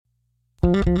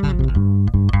Quiero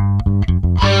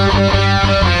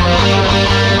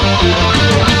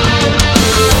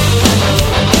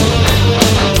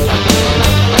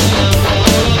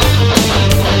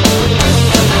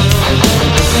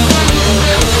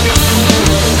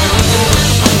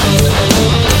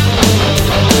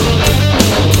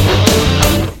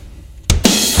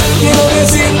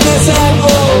decirles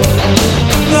algo,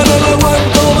 no lo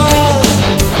aguanto más.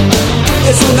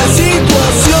 Es una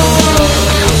situación,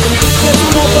 es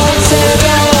una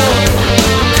falsedad.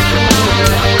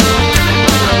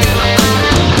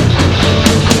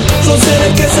 Son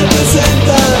seres que se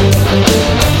presentan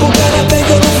con cara de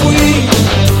yo no fui,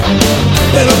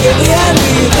 pero que en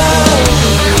realidad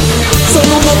son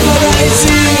una plaga en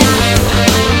sí.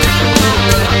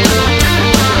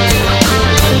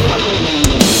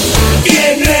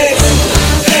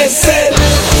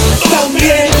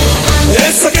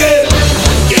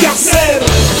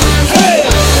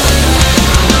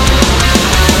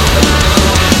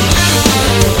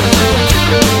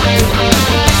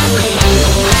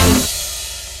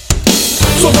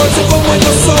 Son falsos como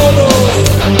ellos solos,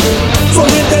 son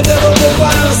gente de donde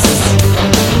vas,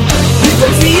 y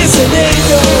confíes en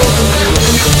ellos,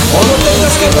 o no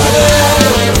tengas que pagar.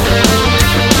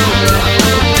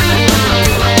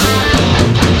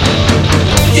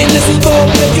 Tiene su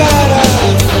doble cara,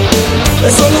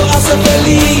 eso lo hace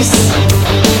feliz,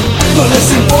 no les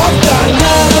importa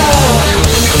nada,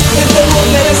 Gente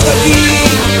Moneda está aquí.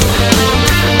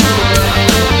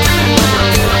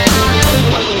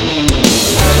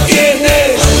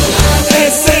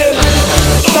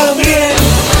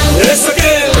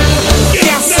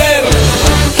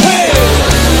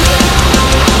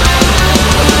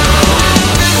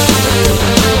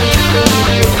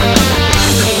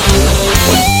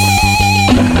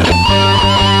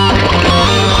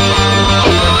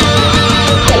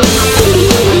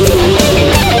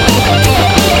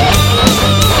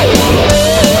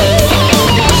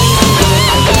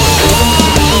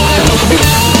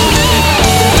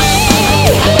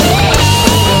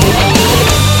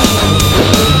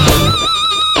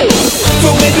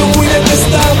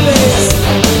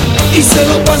 Y se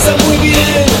lo pasa muy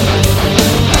bien,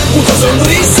 mucha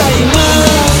sonrisa y más,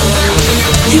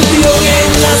 y un tiro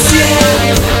en la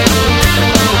sien.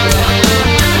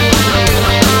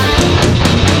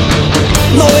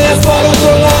 No veas para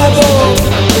otro lado,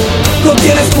 lo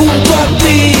tienes junto a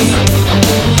ti,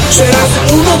 serás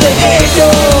uno de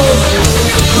ellos,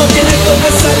 no tienes dónde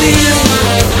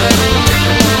salir.